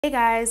Hey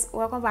guys,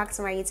 welcome back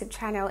to my YouTube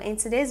channel. In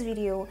today's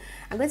video,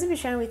 I'm going to be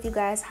sharing with you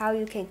guys how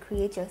you can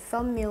create your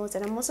thumbnails,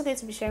 and I'm also going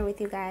to be sharing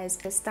with you guys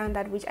the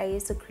standard which I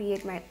use to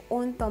create my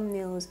own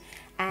thumbnails,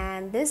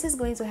 and this is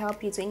going to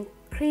help you to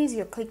increase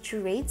your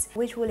click-through rate,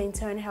 which will in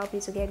turn help you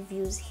to get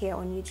views here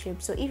on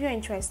YouTube. So if you're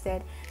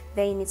interested,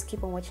 then you need to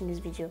keep on watching this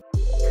video.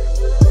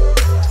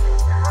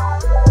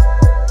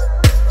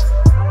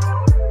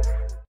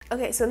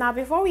 Okay, so now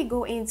before we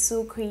go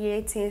into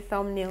creating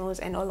thumbnails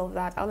and all of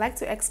that, I'd like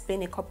to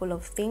explain a couple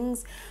of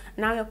things.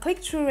 Now, your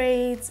click-through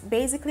rate,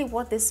 basically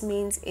what this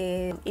means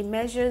is it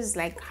measures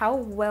like how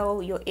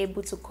well you're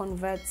able to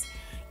convert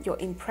your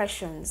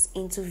impressions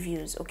into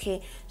views.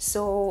 Okay,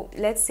 so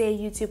let's say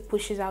YouTube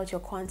pushes out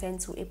your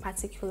content to a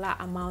particular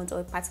amount or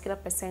a particular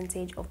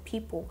percentage of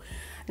people.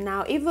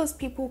 Now, if those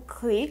people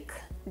click,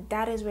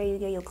 that is where you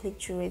get your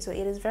click-through rate. So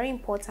it is very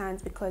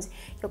important because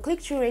your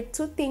click-through rate,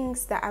 two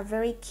things that are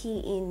very key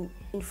in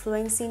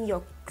influencing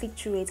your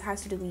click-through rate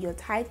has to do with your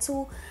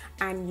title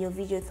and your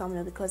video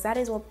thumbnail, because that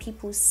is what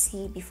people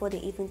see before they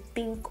even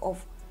think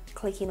of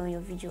clicking on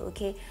your video.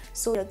 Okay,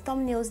 so your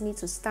thumbnails need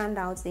to stand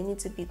out, they need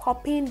to be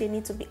popping, they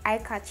need to be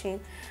eye-catching,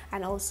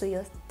 and also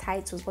your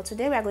titles. But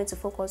today we are going to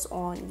focus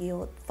on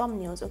your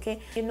thumbnails.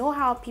 Okay, you know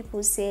how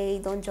people say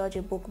don't judge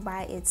a book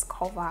by its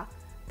cover?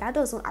 That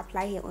doesn't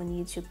apply here on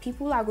YouTube.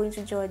 People are going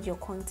to judge your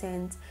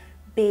content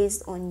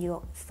based on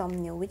your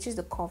thumbnail, which is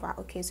the cover.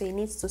 Okay, so it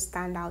needs to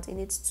stand out, it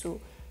needs to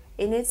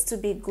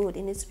be good,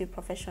 it needs to be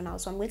professional.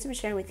 So I'm going to be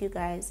sharing with you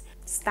guys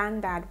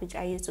standard which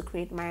I use to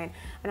create mine,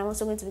 and I'm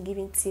also going to be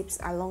giving tips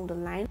along the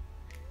line.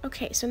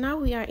 Okay, so now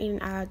we are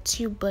in our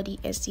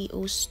TubeBuddy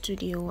SEO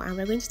studio, and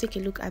we're going to take a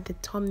look at the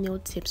thumbnail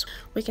tips.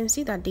 We can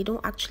see that they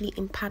don't actually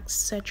impact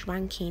search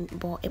ranking,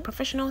 but a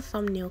professional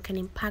thumbnail can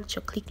impact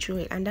your click-through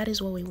rate, and that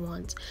is what we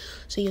want.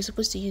 So you're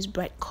supposed to use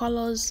bright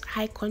colors,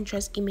 high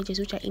contrast images,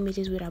 which are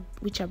images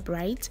which are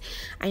bright,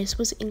 and you're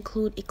supposed to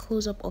include a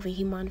close-up of a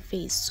human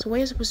face. So what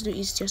you're supposed to do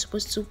is you're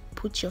supposed to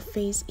put your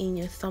face in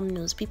your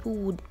thumbnails. People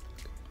would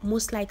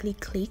most likely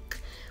click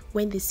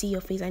when they see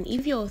your face, and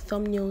if your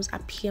thumbnails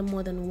appear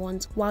more than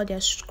once while they're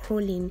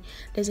scrolling,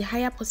 there's a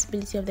higher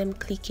possibility of them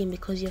clicking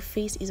because your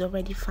face is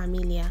already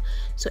familiar.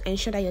 So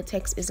ensure that your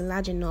text is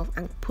large enough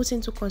and put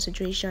into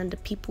consideration the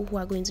people who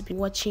are going to be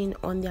watching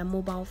on their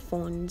mobile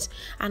phones,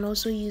 and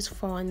also use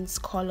fonts,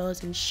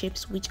 colors, and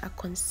shapes which are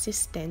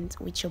consistent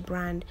with your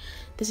brand.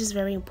 This is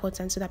very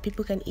important so that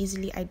people can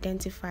easily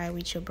identify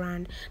with your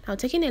brand. Now,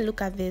 taking a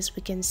look at this,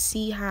 we can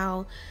see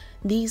how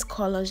these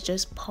colors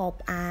just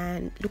pop,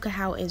 and look at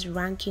how it's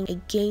ranking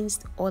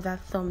against other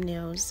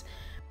thumbnails.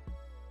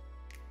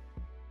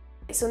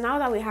 So now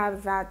that we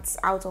have that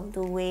out of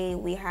the way,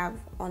 we have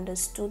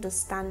understood the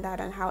standard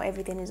and how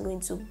everything is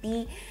going to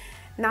be.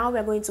 Now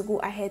we're going to go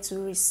ahead to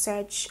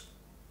research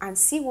and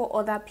see what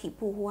other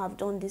people who have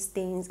done these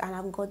things and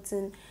have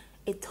gotten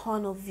a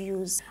ton of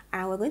views,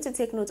 and we're going to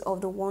take note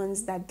of the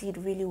ones that did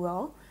really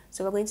well.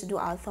 So we're going to do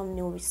our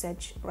thumbnail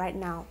research right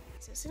now.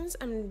 So since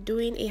I'm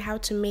doing a how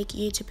to make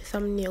YouTube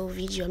thumbnail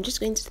video, I'm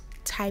just going to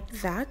type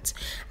that,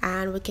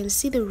 and we can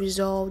see the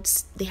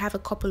results. They have a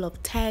couple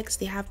of texts,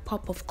 they have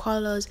pop of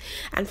colors,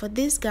 and for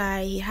this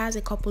guy, he has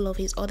a couple of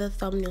his other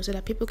thumbnails so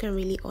that people can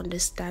really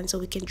understand, so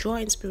we can draw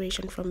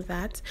inspiration from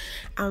that.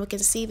 And we can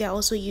see they're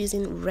also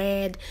using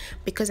red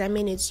because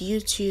it's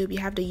YouTube. You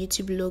have the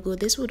YouTube logo.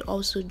 This would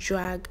also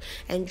drag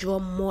and draw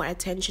more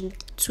attention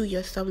to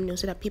your thumbnail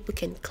so that people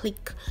can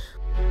click.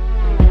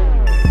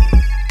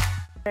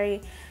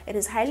 It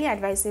is highly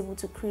advisable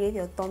to create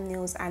your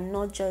thumbnails and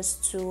not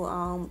just to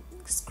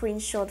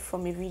screenshot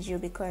from a video,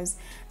 because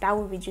that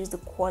will reduce the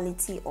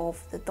quality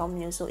of the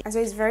thumbnail. So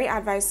it's very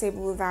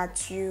advisable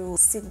that you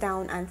sit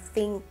down and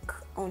think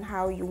on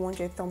how you want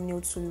your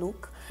thumbnail to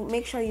look.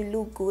 Make sure you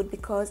look good,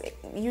 because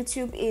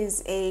YouTube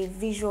is a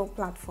visual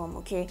platform.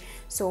 Okay,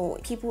 so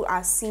people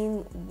are seeing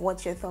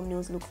what your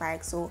thumbnails look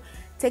like. So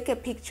take a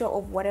picture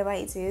of whatever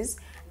it is,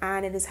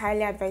 and it is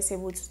highly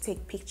advisable to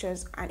take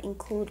pictures and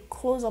include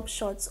close-up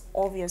shots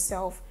of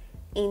yourself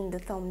in the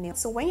thumbnail.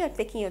 So when you're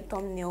taking your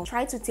thumbnail,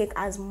 try to take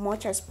as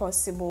much as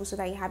possible so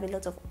that you have a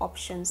lot of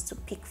options to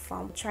pick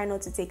from. Try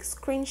not to take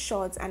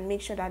screenshots, and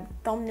make sure that the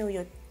thumbnail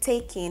you're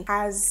taking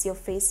has your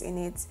face in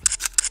it.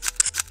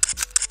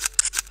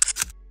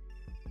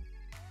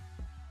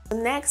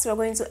 Next, we're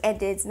going to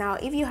edit. Now,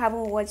 if you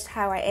haven't watched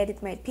how I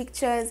edit my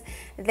pictures,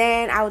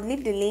 then I would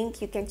leave the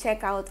link. You can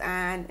check out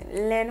and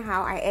learn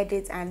how I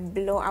edit and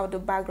blow out the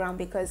background,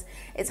 because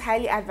it's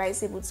highly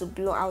advisable to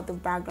blow out the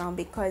background,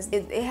 because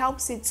it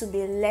helps it to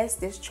be less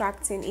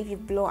distracting if you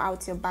blow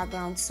out your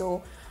background.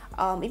 So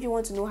if you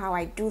want to know how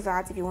I do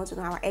that, if you want to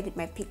know how I edit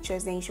my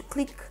pictures, then you should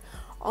click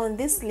on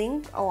this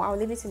link, or I'll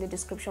leave it in the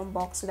description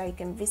box so that you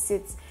can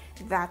visit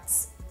that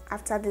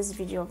after this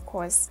video, of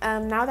course.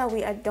 Now that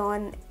we are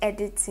done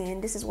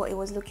editing, this is what it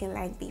was looking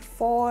like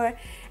before,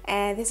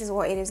 and this is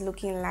what it is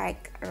looking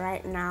like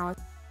right now.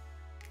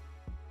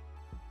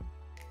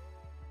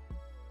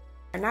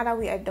 And now that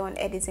we are done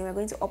editing, we're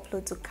going to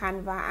upload to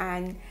Canva,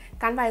 and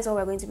Canva is what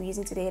we're going to be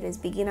using today. It is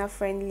beginner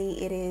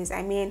friendly. It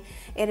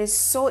is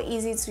so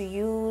easy to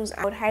use.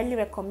 I would highly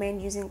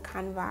recommend using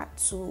Canva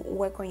to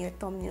work on your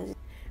thumbnails.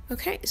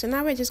 Okay, so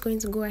now we're just going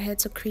to go ahead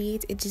to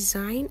create a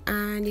design,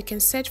 and you can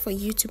search for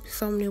YouTube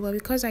thumbnail, but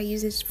because I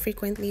use this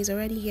frequently, it's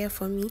already here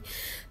for me.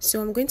 So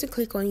I'm going to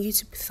click on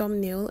YouTube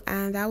thumbnail,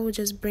 and that will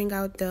just bring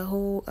out the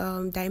whole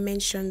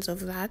dimensions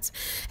of that.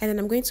 And then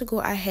I'm going to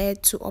go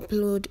ahead to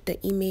upload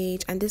the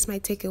image, and this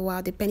might take a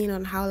while depending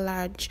on how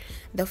large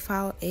the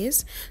file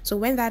is. So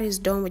when that is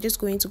done, we're just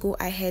going to go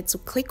ahead to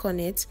click on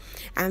it,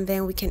 and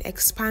then we can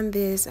expand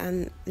this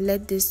and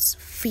let this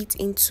fit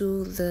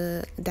into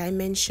the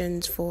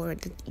dimensions for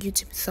the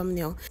YouTube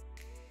thumbnail.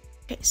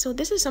 Okay, so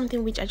this is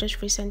something which I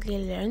just recently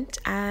learned,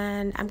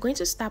 and I'm going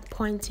to start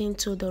pointing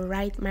to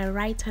my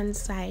right hand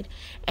side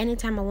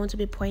anytime I want to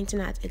be pointing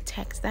at a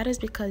text. That is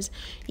because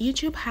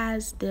YouTube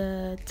has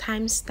the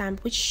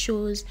timestamp which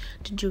shows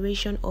the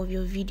duration of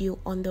your video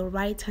on the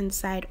right hand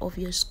side of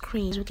your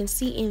screen. As we can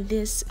see in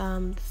this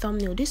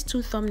thumbnail, these two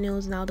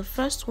thumbnails now, the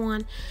first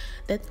one,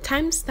 the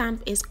timestamp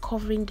is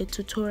covering the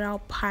tutorial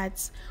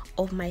parts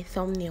of my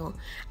thumbnail,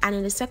 and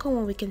in the second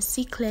one we can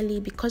see clearly,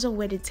 because of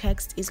where the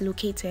text is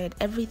located,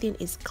 everything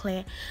is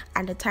clear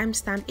and the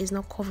timestamp is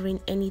not covering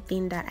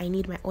anything that I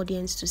need my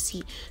audience to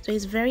see. So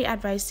it's very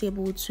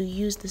advisable to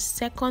use the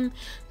second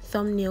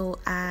thumbnail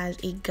as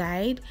a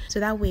guide, so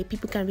that way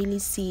people can really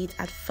see it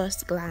at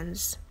first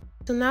glance.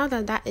 So now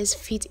that that is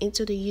fit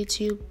into the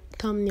YouTube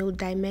thumbnail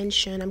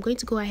dimension, I'm going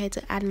to go ahead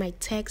to add my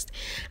text.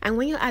 And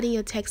when you're adding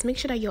your text, make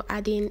sure that you're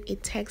adding a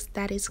text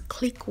that is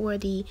click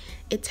worthy,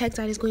 a text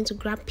that is going to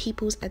grab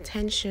people's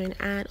attention,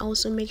 and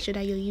also make sure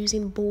that you're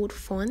using bold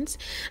fonts.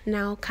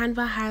 Now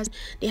Canva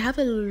they have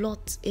a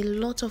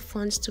lot of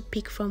fonts to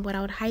pick from, but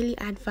I would highly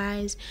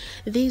advise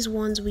these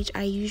ones which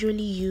I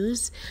usually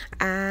use,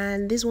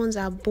 and these ones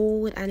are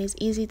bold and it's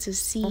easy to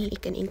see. You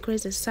can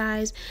increase the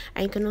size,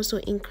 and you can also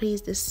increase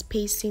the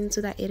spacing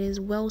so that it is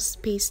well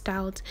spaced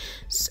out,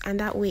 and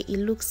that way it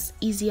looks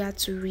easier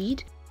to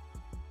read.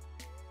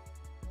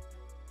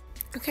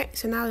 Okay,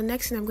 so now the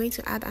next thing, I'm going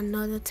to add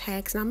another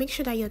text. Now make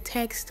sure that your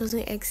text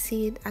doesn't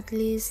exceed at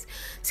least,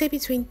 say,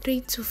 between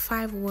 3 to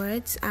 5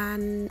 words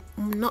and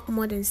not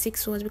more than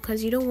 6 words,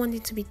 because you don't want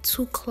it to be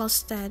too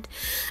clustered.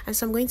 And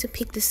so I'm going to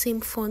pick the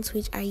same font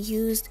which I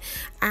used,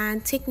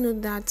 and take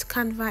note that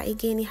Canva,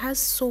 again, it has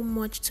so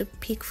much to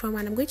pick from,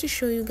 and I'm going to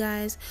show you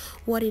guys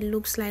what it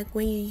looks like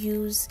when you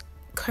use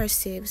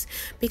cursives,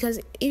 because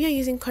if you're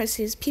using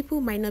cursives, people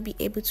might not be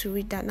able to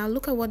read that. Now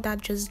look at what that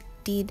just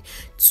did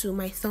to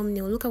my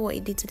thumbnail. Look at what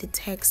it did to the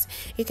text.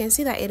 You can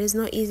see that it is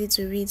not easy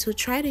to read, so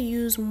try to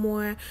use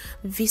more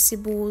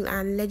visible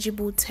and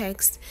legible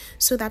text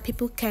so that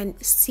people can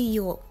see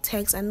your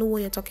text and know what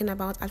you're talking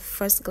about at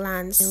first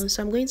glance.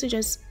 So I'm going to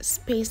just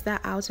space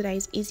that out so that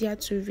it's easier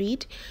to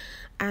read,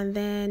 and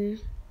then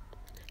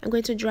I'm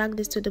going to drag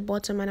this to the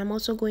bottom, and I'm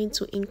also going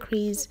to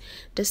increase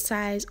the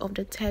size of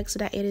the text so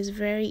that it is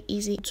very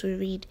easy to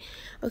read.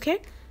 Okay,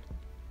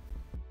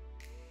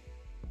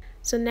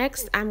 so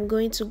next I'm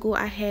going to go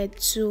ahead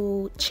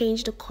to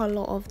change the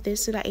color of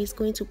this so that it's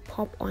going to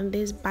pop on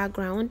this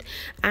background.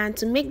 And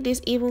to make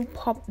this even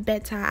pop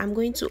better, I'm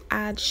going to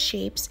add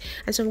shapes,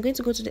 and so I'm going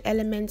to go to the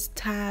elements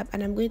tab,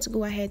 and I'm going to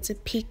go ahead to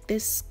pick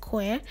this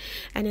square,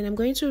 and then I'm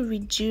going to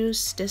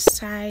reduce the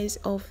size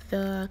of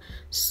the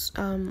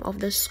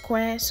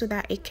square so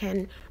that it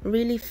can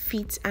really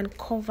fit and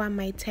cover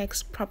my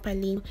text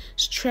properly.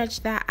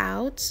 Stretch that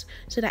out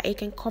so that it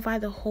can cover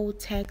the whole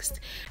text,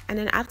 and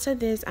then after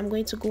this I'm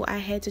going to go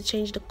ahead to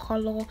change the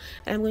color,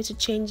 and I'm going to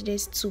change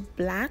this to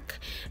black.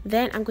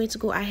 Then I'm going to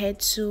go ahead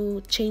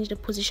to change the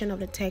position of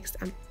the text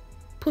and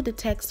put the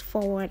text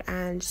forward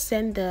and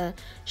send the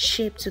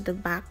shape to the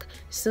back,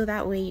 so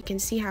that way you can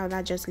see how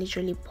that just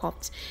literally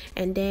popped.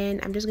 And then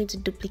I'm just going to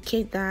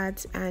duplicate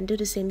that and do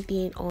the same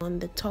thing on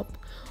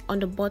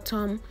the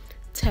bottom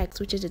text,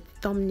 which is the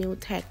thumbnail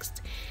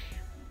text.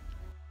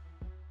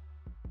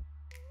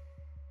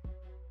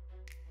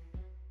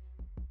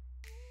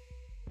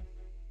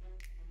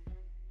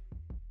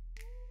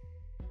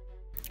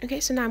 Okay,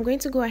 so now I'm going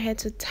to go ahead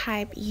to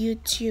type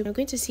YouTube. I'm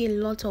going to see a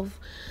lot of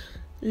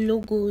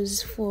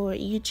logos for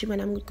YouTube, and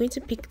I'm going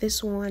to pick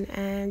this one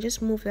and just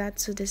move that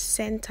to the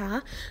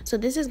center. So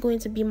this is going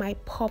to be my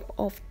pop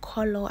of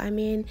color. I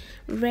mean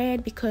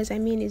red, because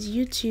it's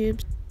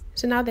YouTube.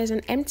 So now there's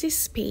an empty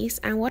space,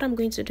 and what I'm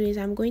going to do is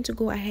I'm going to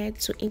go ahead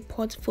to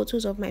import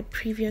photos of my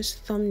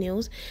previous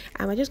thumbnails,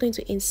 and we're just going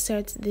to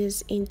insert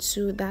this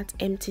into that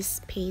empty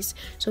space.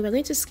 So we're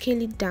going to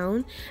scale it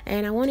down,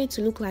 and I want it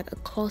to look like a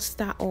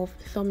cluster of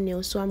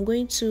thumbnails. So I'm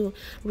going to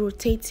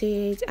rotate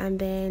it, and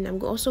then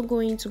I'm also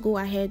going to go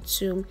ahead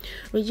to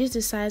reduce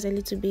the size a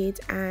little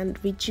bit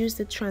and reduce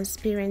the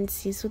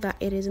transparency so that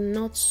it is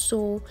not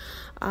so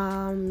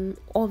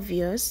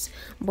obvious,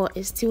 but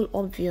it's still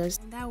obvious.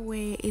 That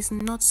way it's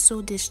not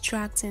so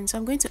distracting. So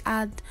I'm going to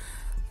add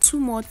 2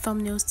 more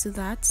thumbnails to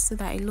that so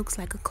that it looks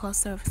like a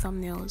cluster of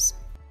thumbnails.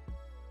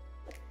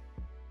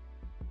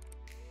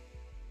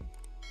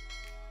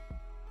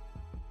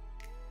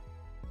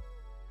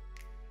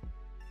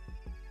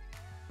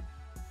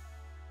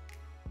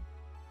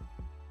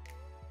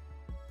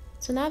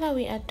 So now that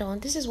we are done,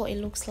 this is what it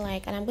looks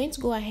like, and I'm going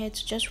to go ahead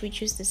to just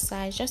reduce the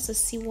size just to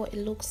see what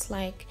it looks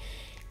like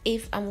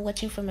if I'm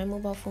watching from my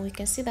mobile phone. You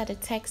can see that the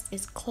text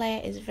is clear,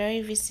 it's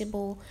very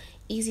visible,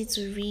 easy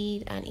to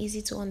read and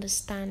easy to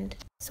understand.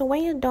 So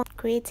when you're done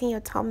creating your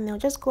thumbnail,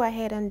 just go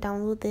ahead and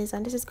download this,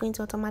 and this is going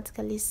to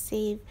automatically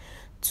save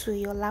to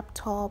your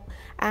laptop.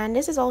 And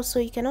this is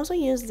also, you can also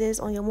use this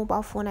on your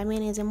mobile phone. I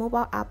mean, it's a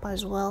mobile app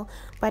as well,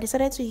 but I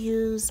decided to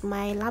use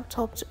my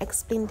laptop to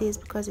explain this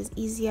because it's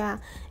easier,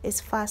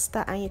 it's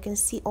faster, and you can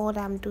see all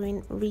that I'm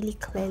doing really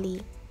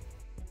clearly.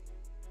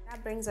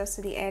 That brings us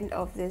to the end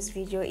of this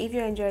video. If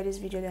you enjoyed this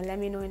video, then let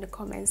me know in the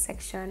comment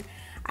section.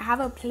 I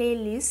have a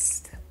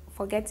playlist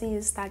for getting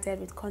you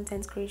started with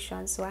content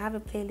creation. So I have a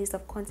playlist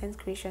of content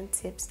creation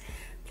tips.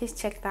 Please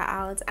check that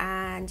out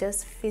and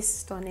just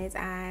feast on it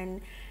and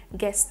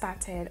get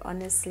started,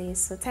 honestly.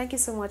 So thank you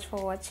so much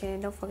for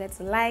watching. Don't forget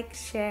to like,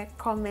 share,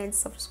 comment,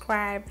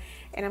 subscribe,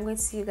 and I'm going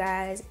to see you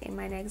guys in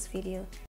my next video.